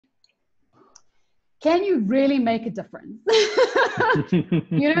can you really make a difference?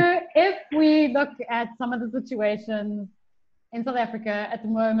 If we look at some of the situations in South Africa at the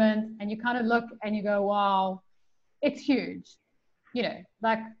moment, and you kind of look and you go, wow, it's huge.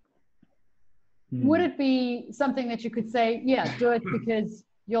 Would it be something that you could say, yeah, do it because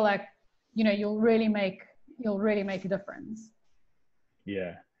you're like, you'll really make a difference?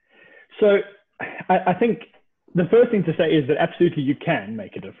 Yeah. So I think the first thing to say is that absolutely you can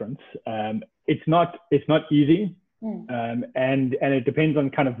make a difference. It's not easy. And it depends on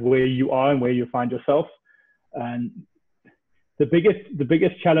kind of where you are and where you find yourself. The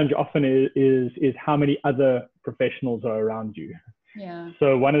biggest challenge often is how many other professionals are around you. Yeah.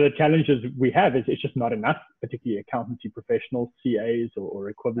 So one of the challenges we have is it's just not enough, particularly accountancy professionals, CAs or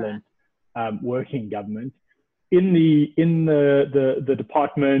equivalent, working in government. In the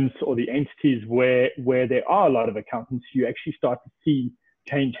departments or the entities where there are a lot of accountants, you actually start to see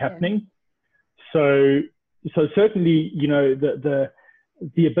change happening. So certainly,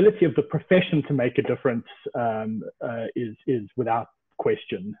 the ability of the profession to make a difference is without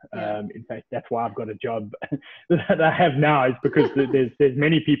question. In fact, that's why I've got a job that I have now, is because there's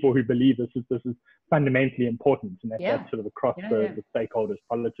many people who believe this is fundamentally important, and that's sort of across the stakeholders.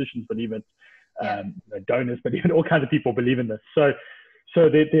 Politicians believe it, donors believe it, all kinds of people believe in this. So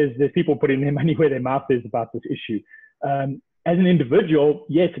there's people putting their money where their mouth is about this issue. As an individual,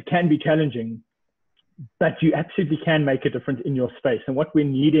 yes, it can be challenging, but you absolutely can make a difference in your space. And what we're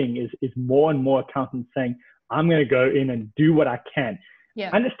needing is more and more accountants saying, I'm going to go in and do what I can.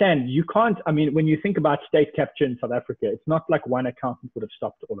 Understand, you can't, when you think about state capture in South Africa, it's not like one accountant would have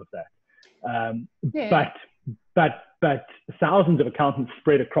stopped all of that. But thousands of accountants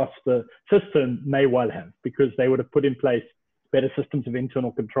spread across the system may well have, because they would have put in place better systems of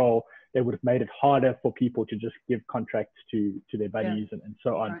internal control. They would have made it harder for people to just give contracts to their buddies and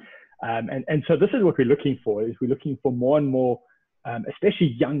so on. And so this is what we're looking for, is we're looking for more and more,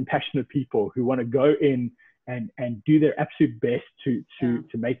 especially young, passionate people who want to go in and do their absolute best to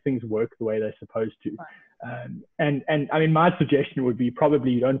make things work the way they're supposed to. My suggestion would be,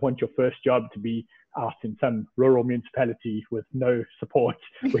 probably you don't want your first job to be out in some rural municipality with no support,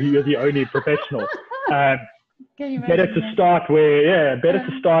 where you're the only professional. Better to start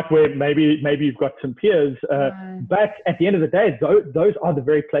where maybe you've got some peers. But at the end of the day, those are the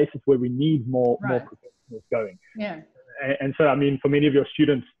very places where we need more professionals going. And so, for many of your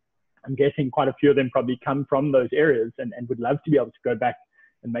students, I'm guessing quite a few of them probably come from those areas and would love to be able to go back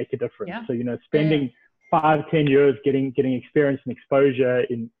and make a difference. So, spending 5-10 years getting experience and exposure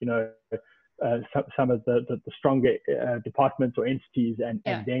in, some of the stronger departments or entities, and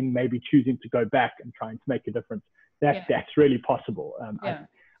then maybe choosing to go back and trying to make a difference. That's really possible.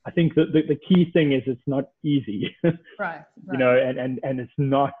 I think that the key thing is it's not easy, and it's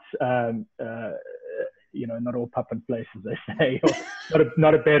not, not all pup and place, as they say, or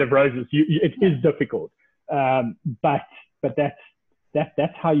not a bed of roses. It is difficult, but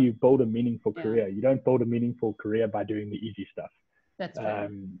that's how you build a meaningful career. You don't build a meaningful career by doing the easy stuff. That's right.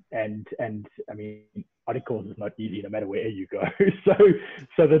 Articles is not easy no matter where you go.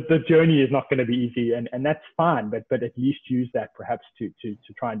 so the journey is not going to be easy, and that's fine. But at least use that perhaps to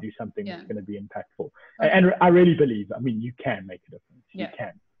try and do something that's going to be impactful. And I really believe, you can make a difference. You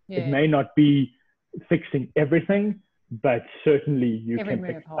can. It may not be fixing everything, but certainly you can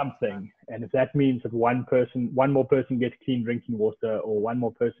fix something. And if that means that one more person gets clean drinking water, or one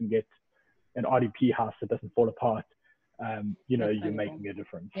more person gets an RDP house that doesn't fall apart, you're making a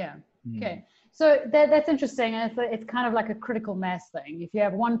difference. Okay, so that's interesting, and it's kind of like a critical mass thing. If you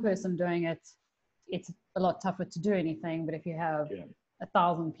have one person doing it, it's a lot tougher to do anything. But if you have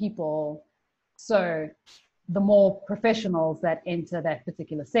 1,000 people, so the more professionals that enter that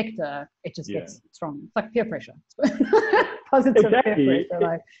particular sector, it just gets strong. It's like peer pressure. Positive peer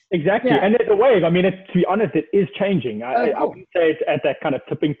pressure. Exactly. And there's a wave. To be honest, it is changing. I wouldn't say it's at that kind of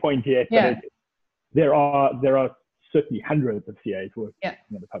tipping point yet, but there are certainly hundreds of CAs working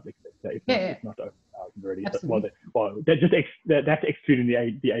in the public sector. It's not over 1,000 already. Well, that's excluding the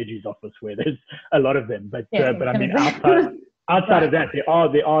AG's office, where there's a lot of them. But outside of that, there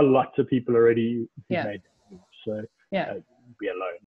are lots of people already who made. So be alone.